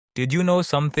Did you know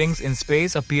some things in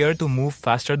space appear to move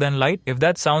faster than light? If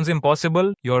that sounds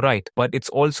impossible, you're right, but it's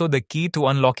also the key to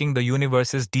unlocking the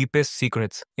universe's deepest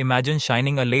secrets. Imagine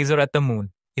shining a laser at the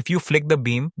moon. If you flick the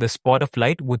beam, the spot of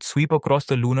light would sweep across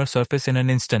the lunar surface in an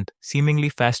instant, seemingly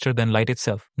faster than light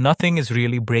itself. Nothing is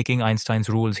really breaking Einstein's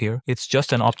rules here, it's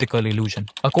just an optical illusion.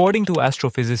 According to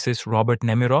astrophysicist Robert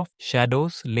Nemiroff,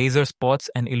 shadows, laser spots,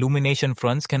 and illumination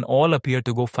fronts can all appear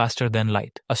to go faster than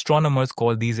light. Astronomers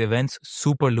call these events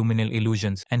superluminal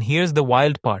illusions, and here's the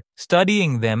wild part.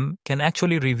 Studying them can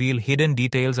actually reveal hidden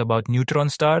details about neutron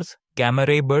stars, gamma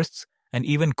ray bursts, and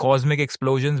even cosmic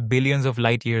explosions billions of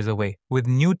light years away. With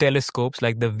new telescopes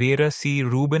like the Vera C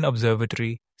Rubin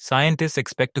Observatory, scientists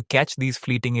expect to catch these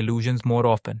fleeting illusions more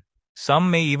often. Some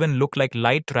may even look like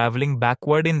light traveling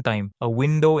backward in time, a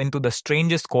window into the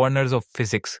strangest corners of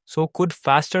physics. So could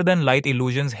faster-than-light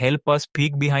illusions help us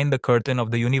peek behind the curtain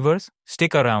of the universe?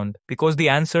 Stick around, because the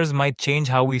answers might change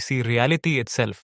how we see reality itself.